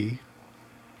key.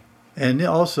 And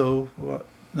also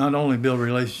not only build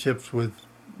relationships with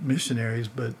missionaries,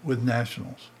 but with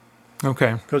nationals.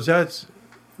 Okay. Because that's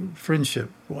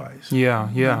friendship-wise. Yeah.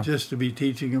 Not just to be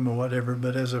teaching them or whatever,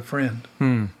 but as a friend.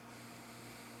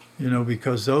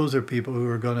 Because those are people who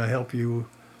are going to help you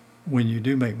when you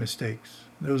do make mistakes.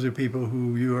 Those are people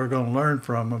who you are going to learn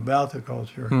from about the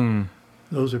culture.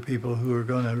 Those are people who are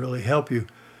going to really help you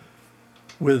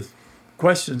with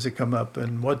questions that come up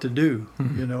and what to do,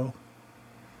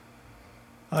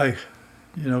 I've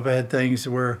had things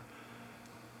where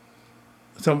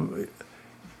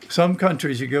some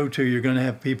countries you go to, you're going to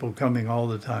have people coming all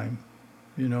the time,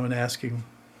 and asking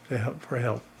for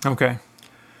help. Okay.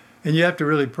 And you have to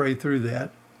really pray through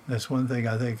that. That's one thing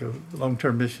I think a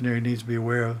long-term missionary needs to be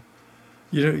aware of.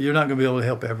 You're not going to be able to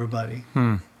help everybody.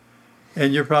 And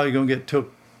you're probably going to get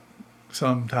took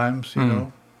sometimes,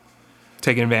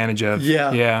 Taken advantage of.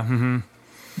 Yeah. Yeah. Mm-hmm.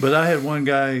 But I had one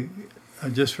guy,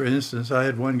 just for instance,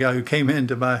 who came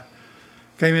into my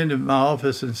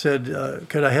office and said,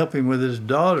 could I help him with his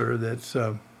daughter that's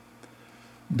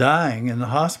dying in the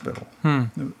hospital,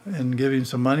 and give him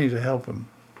some money to help him.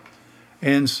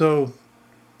 And so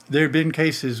there had been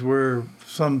cases where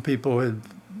some people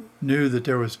knew that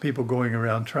there was people going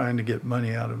around trying to get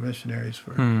money out of missionaries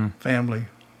for family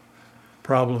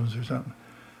problems or something.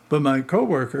 But my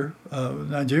coworker,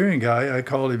 Nigerian guy, I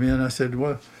called him in. I said,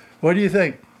 what do you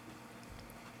think?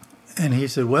 And he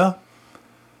said, well,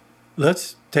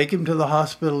 let's take him to the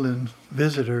hospital and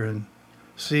visit her and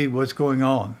see what's going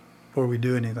on before we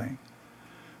do anything.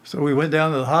 So we went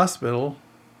down to the hospital.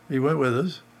 He went with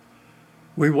us.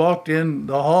 We walked in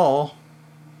the hall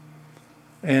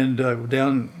and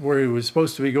down where he was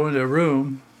supposed to be going to a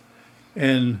room,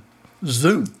 and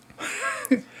zoom,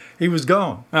 he was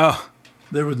gone. Oh.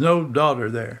 There was no daughter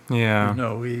there. Yeah.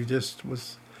 No, he just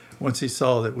was, once he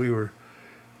saw that we were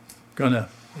going to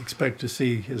expect to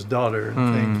see his daughter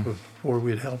and things before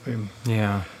we'd help him.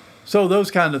 Yeah. So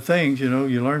those kind of things, you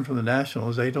learn from the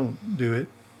Nationals. They don't do it.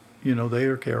 They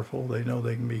are careful. They know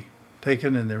they can be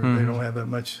taken, and they don't have that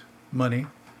much money.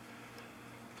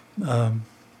 And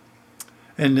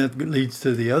that leads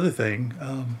to the other thing.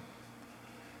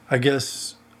 I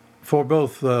guess for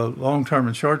both long-term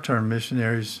and short-term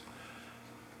missionaries,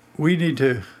 we need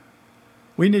to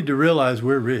realize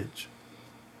we're rich.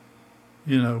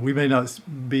 We may not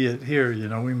be it here.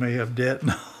 We may have debt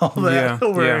and all that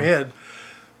over our head.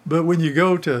 But when you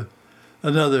go to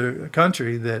another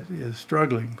country that is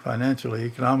struggling financially,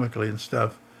 economically, and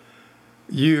stuff,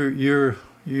 you're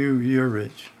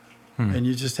rich, and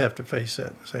you just have to face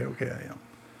that and say, okay, I am.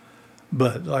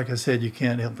 But like I said, you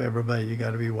can't help everybody. You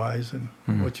got to be wise in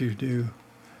what you do.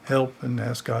 Help and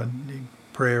ask God,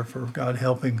 prayer for God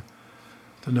helping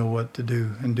to know what to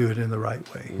do and do it in the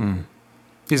right way.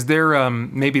 Is there,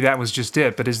 maybe that was just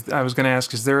it, but I was going to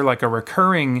ask, is there like a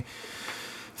recurring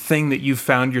thing that you've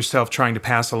found yourself trying to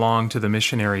pass along to the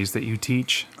missionaries that you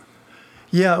teach?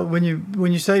 Yeah, when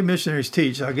you say missionaries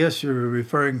teach, I guess you're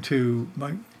referring to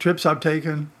my trips I've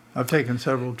taken. I've taken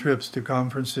several trips to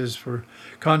conferences for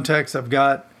contacts I've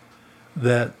got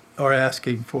that are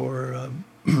asking for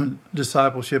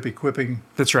discipleship, equipping.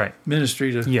 That's right.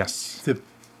 Ministry to the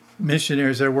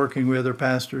missionaries they're working with or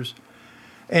pastors.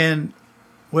 And,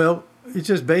 well, it's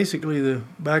just basically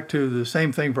back to the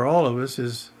same thing for all of us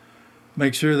is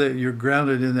make sure that you're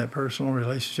grounded in that personal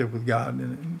relationship with God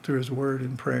and through His Word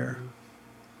and prayer.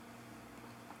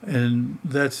 And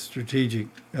that's strategic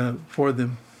for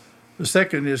them. The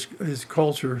second is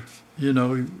culture.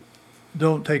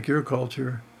 Don't take your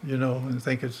culture, and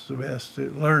think it's the best.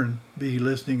 Learn, be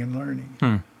listening and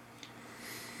learning.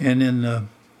 And then,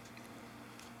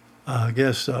 I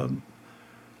guess,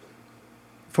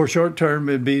 for short term,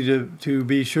 it'd be to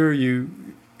be sure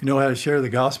you know how to share the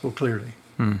gospel clearly,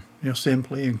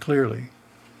 simply and clearly.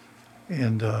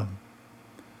 And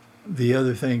the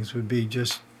other things would be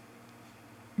just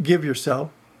give yourself,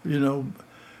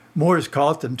 more is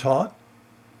caught than taught.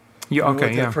 What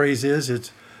that phrase is,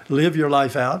 it's live your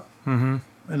life out and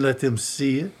let them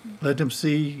see it. Let them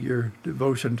see your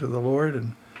devotion to the Lord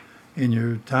and in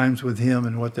your times with Him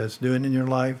and what that's doing in your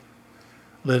life.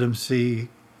 Let them see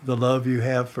the love you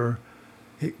have for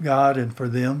God and for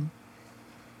them.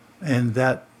 And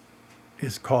that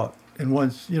is caught. And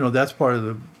once, that's part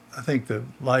of I think the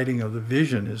lighting of the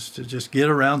vision is to just get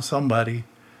around somebody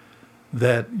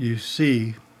that you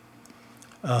see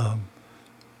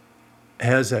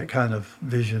has that kind of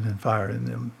vision and fire in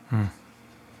them.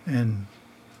 And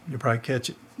you'll probably catch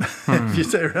it if you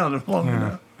stay around them long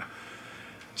enough.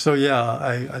 So,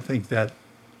 I think that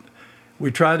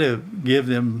we try to give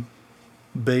them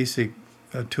basic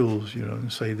tools,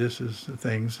 and say this is the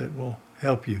things that will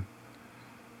help you,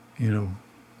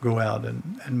 go out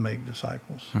and make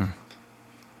disciples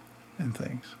and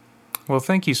things. Well,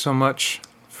 thank you so much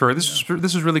for this.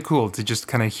 This is really cool to just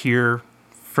kind of hear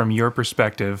from your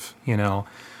perspective,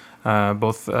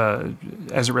 both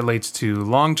as it relates to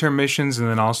long-term missions and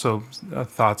then also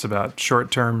thoughts about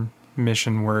short-term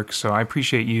mission work. So I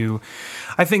appreciate you.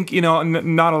 I think, not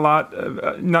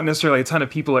necessarily a ton of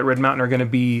people at Red Mountain are going to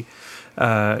be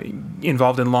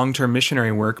involved in long-term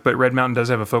missionary work, but Red Mountain does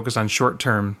have a focus on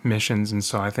short-term missions, and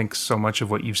so I think so much of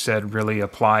what you've said really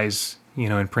applies,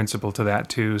 in principle to that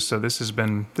too. So this has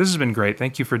been great.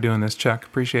 Thank you for doing this, Chuck.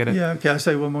 Appreciate it. Yeah, can I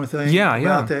say one more thing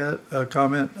about that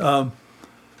comment?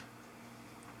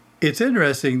 It's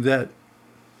interesting that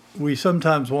we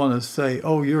sometimes want to say,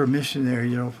 oh, you're a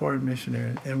missionary, foreign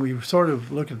missionary, and we sort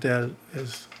of look at that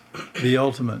as the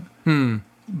ultimate.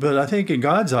 But I think in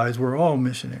God's eyes, we're all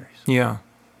missionaries. Yeah.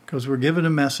 Because we're given a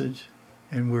message,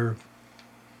 and we're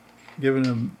given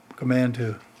a command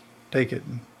to take it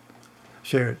and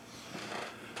share it.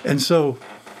 And so,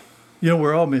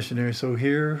 we're all missionaries. So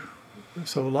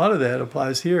a lot of that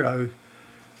applies here.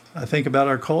 I think about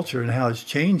our culture and how it's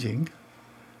changing.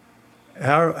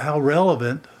 How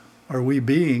relevant are we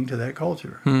being to that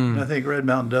culture? And I think Red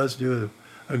Mountain does do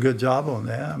a good job on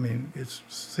that. I mean, it's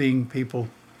seeing people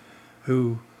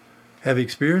who have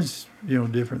experienced,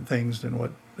 different things than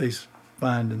what they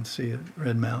find and see at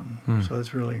Red Mountain. So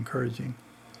it's really encouraging.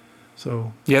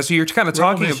 So yeah, so you're kind of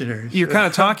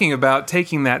talking about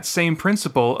taking that same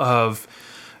principle of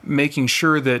making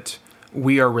sure that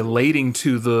we are relating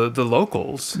to the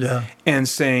locals, and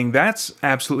saying that's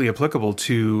absolutely applicable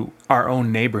to our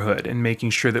own neighborhood, and making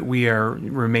sure that we are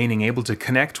remaining able to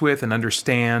connect with and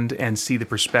understand and see the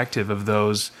perspective of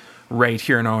those right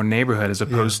here in our own neighborhood, as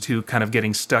opposed to kind of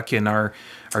getting stuck in our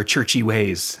churchy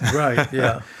ways. Right,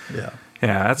 yeah. Yeah,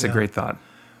 that's a great thought.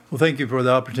 Well, thank you for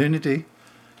the opportunity.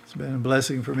 It's been a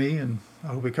blessing for me, and I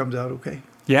hope it comes out okay.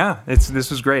 Yeah, this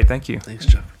was great. Thank you. Thanks,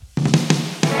 Jeff.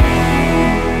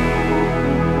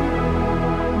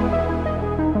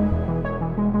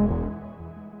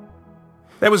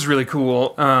 That was really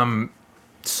cool.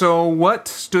 So what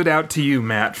stood out to you,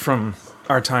 Matt, from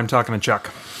our time talking to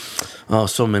Chuck? Oh,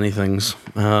 so many things.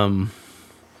 One.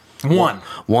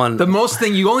 The most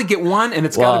thing, you only get one, and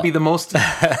it's got to be the most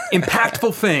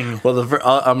impactful thing. Well,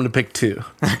 I'm going to pick two.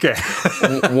 Okay.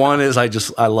 One is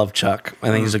I love Chuck. I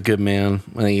think he's a good man.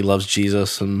 I think he loves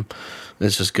Jesus, and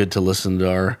it's just good to listen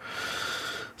to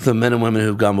the men and women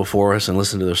who've gone before us and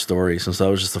listen to their stories. And so that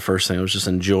was just the first thing. I was just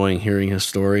enjoying hearing his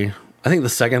story. I think the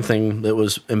second thing that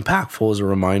was impactful is a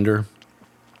reminder.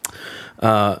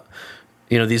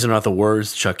 These are not the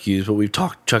words Chuck used, but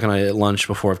Chuck and I at lunch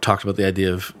before have talked about the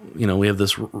idea of, we have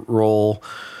this role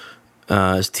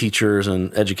as teachers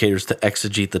and educators to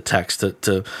exegete the text,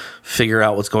 to figure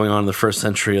out what's going on in the first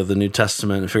century of the New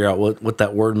Testament and figure out what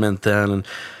that word meant then. And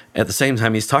at the same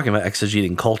time, he's talking about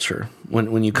exegeting culture.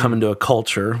 When you come into a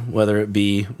culture, whether it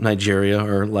be Nigeria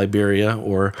or Liberia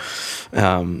or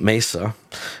Mesa,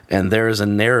 and there is a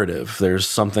narrative, there's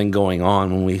something going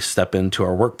on when we step into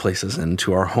our workplaces,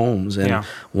 into our homes. And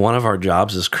one of our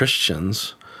jobs as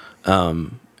Christians,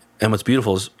 and what's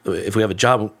beautiful is if we have a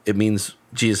job, it means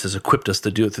Jesus has equipped us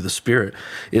to do it through the Spirit,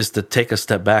 is to take a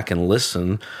step back and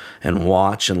listen and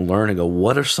watch and learn and go,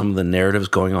 what are some of the narratives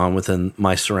going on within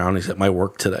my surroundings at my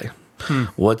work today?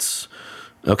 What's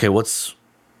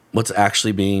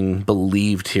actually being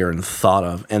believed here and thought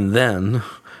of? And then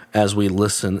as we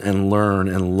listen and learn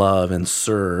and love and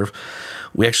serve,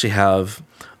 we actually have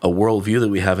a worldview that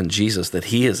we have in Jesus, that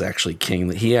he is actually king,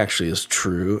 that he actually is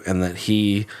true, and that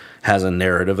he has a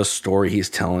narrative, a story he's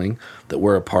telling, that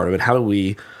we're a part of it. How do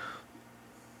we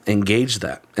engage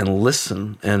that and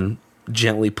listen and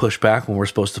gently push back when we're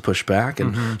supposed to push back,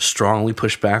 and strongly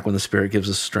push back when the Spirit gives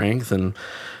us strength? And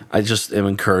I just am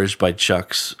encouraged by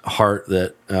Chuck's heart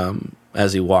that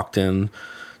as he walked in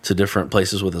to different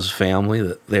places with his family,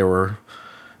 that they were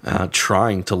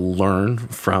trying to learn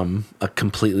from a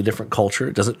completely different culture.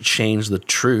 It doesn't change the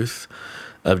truth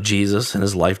of Jesus and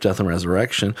his life, death, and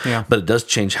resurrection, but it does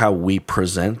change how we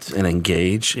present and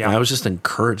engage. And I was just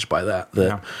encouraged by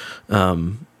that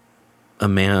a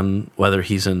man, whether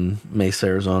he's in Mesa,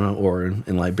 Arizona, or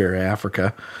in Liberia,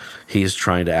 Africa, he's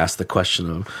trying to ask the question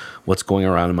of what's going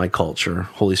around in my culture.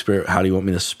 Holy Spirit, how do you want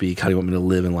me to speak? How do you want me to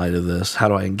live in light of this? How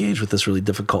do I engage with this really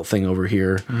difficult thing over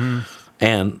here?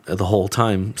 And the whole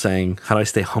time saying, how do I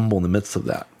stay humble in the midst of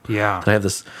that? That I have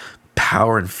this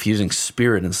power-infusing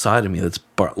spirit inside of me that's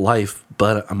life,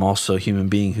 but I'm also a human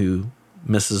being who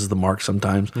misses the mark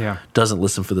sometimes, doesn't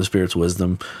listen for the Spirit's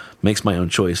wisdom, makes my own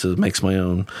choices, makes my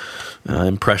own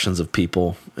impressions of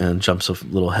people, and jumps a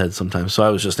little ahead sometimes. So I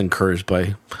was just encouraged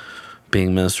by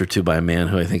being ministered to by a man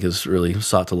who I think has really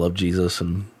sought to love Jesus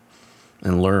and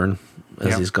learn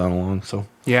as he's gone along. So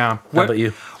how about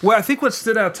you? Well, I think what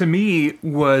stood out to me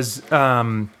was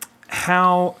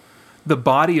how the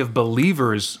body of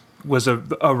believers was a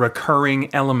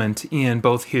recurring element in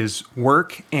both his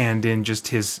work and in just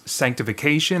his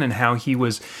sanctification, and how he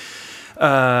was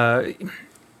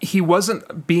he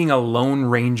wasn't being a Lone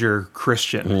Ranger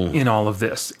Christian in all of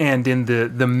this, and in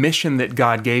the mission that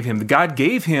God gave him. God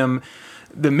gave him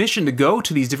the mission to go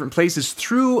to these different places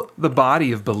through the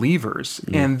body of believers.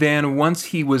 And then once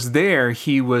he was there,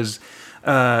 he was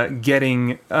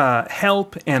getting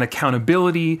help and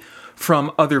accountability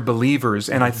from other believers.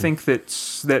 And I think that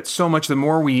so much, the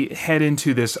more we head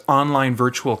into this online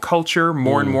virtual culture,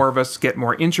 more and more of us get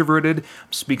more introverted.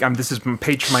 This is a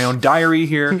page from my own diary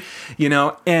here,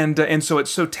 and so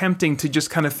it's so tempting to just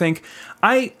kind of think,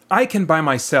 I can by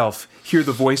myself hear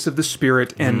the voice of the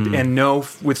Spirit and know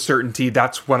with certainty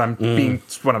that's what I'm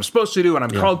what I'm supposed to do and I'm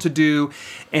called to do,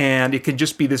 and it can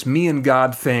just be this me and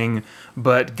God thing.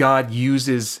 But God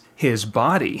uses His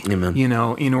body, Amen.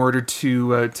 In order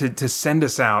to send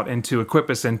us out and to equip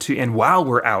us, and while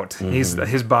we're out,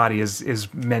 His body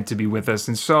is meant to be with us.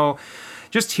 And so,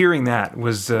 just hearing that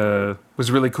was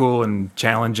really cool and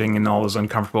challenging in all those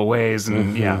uncomfortable ways.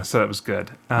 And so that was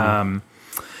good. And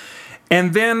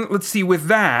then let's see, with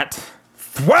that,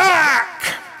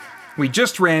 thwack! We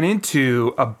just ran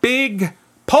into a big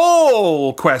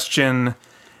poll question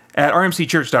at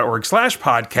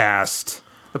rmcchurch.org/podcast.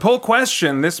 The poll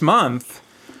question this month: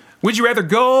 would you rather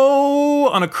go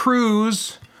on a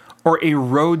cruise or a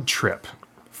road trip?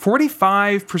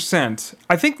 45%.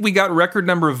 I think we got a record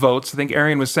number of votes. I think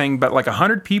Arian was saying about like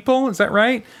 100 people. Is that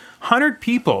right? 100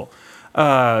 people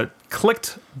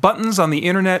clicked buttons on the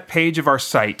internet page of our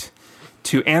site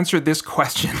to answer this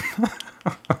question.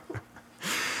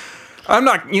 I'm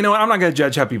not going to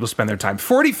judge how people spend their time.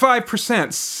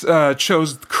 45%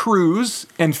 chose cruise,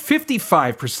 and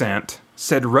 55%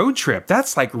 said road trip.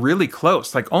 That's like really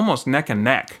close, like almost neck and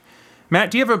neck.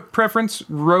 Matt, do you have a preference,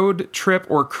 road trip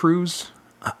or cruise?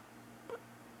 I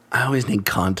always need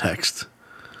context.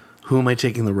 Who am I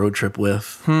taking the road trip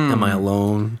with? Am I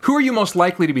alone? Who are you most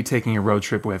likely to be taking a road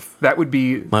trip with? That would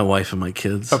be... my wife and my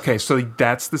kids. Okay, so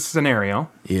that's the scenario.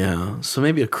 Yeah, so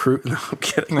maybe a cruise. No, I'm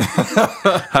kidding.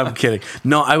 I'm kidding.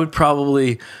 No, I would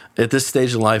probably, at this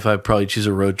stage in life, I'd probably choose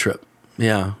a road trip.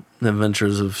 Yeah, the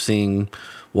adventures of seeing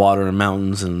water and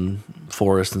mountains and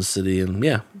forest and city,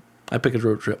 and I pick a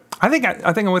road trip. I think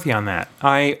I'm with you on that.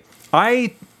 I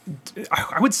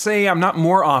would say I'm not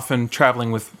more often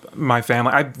traveling with my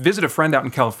family. I visit a friend out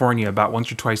in California about once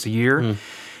or twice a year,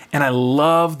 and I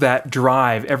love that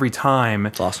drive every time.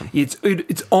 It's awesome. It's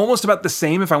almost about the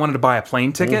same if I wanted to buy a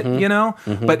plane ticket,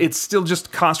 but it's still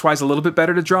just cost-wise a little bit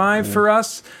better to drive for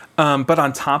us. But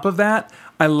on top of that,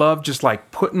 I love just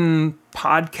like putting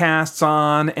podcasts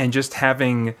on and just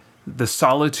having the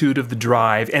solitude of the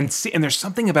drive, and there's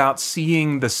something about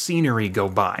seeing the scenery go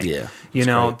by. Yeah,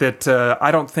 that I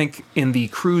don't think in the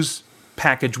cruise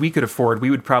package we could afford,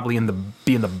 we would probably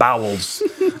be in the bowels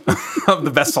of the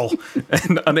vessel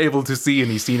and unable to see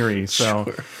any scenery. So,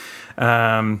 Sure.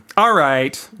 All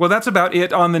right. Well, that's about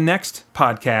it. On the next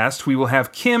podcast, we will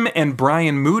have Kim and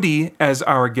Brian Moody as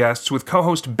our guests with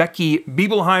co-host Becky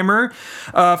Biebelheimer.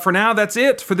 For now, that's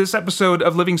it for this episode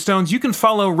of Living Stones. You can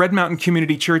follow Red Mountain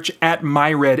Community Church at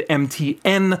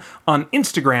MyRedMTN on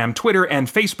Instagram, Twitter, and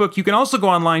Facebook. You can also go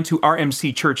online to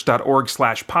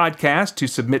rmcchurch.org/podcast to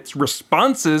submit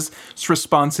responses. It's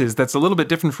responses. That's a little bit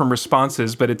different from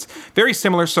responses, but it's very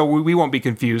similar, so we won't be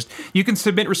confused. You can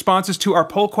submit responses to our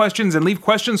poll questions and leave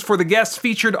questions for the guests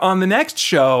featured on the next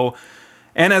show.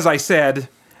 And as I said,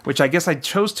 which I guess I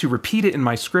chose to repeat it in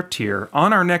my script here,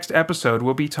 on our next episode,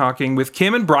 we'll be talking with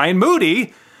Kim and Brian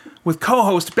Moody with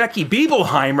co-host Becky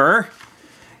Biebelheimer.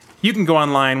 You can go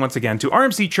online, once again, to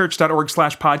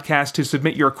rmcchurch.org/podcast to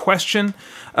submit your question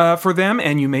for them,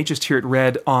 and you may just hear it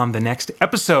read on the next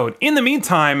episode. In the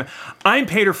meantime, I'm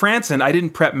Peter Franson. I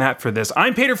didn't prep Matt for this.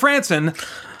 I'm Peter Franson.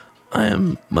 I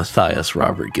am Matthias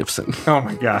Robert Gibson. Oh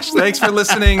my gosh. Thanks for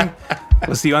listening.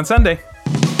 We'll see you on Sunday.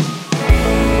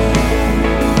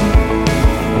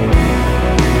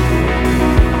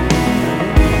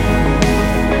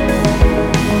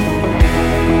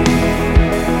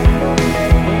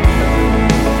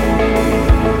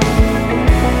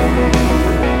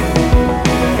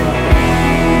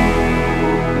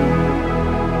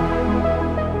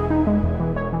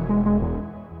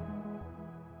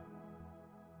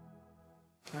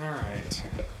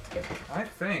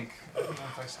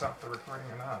 Stop the recording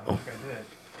or not. I think I did.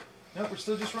 Nope, we're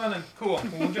still just running. Cool.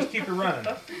 We'll just keep it running.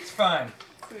 It's fine.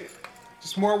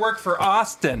 Just more work for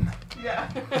Austin.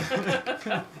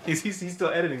 Yeah. He's still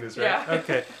editing this, right? Yeah.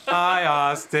 Okay. Hi,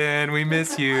 Austin. We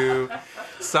miss you.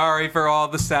 Sorry for all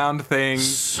the sound things.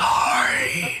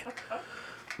 Sorry.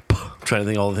 I'm trying to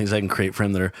think of all the things I can create for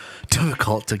him that are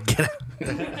difficult to get.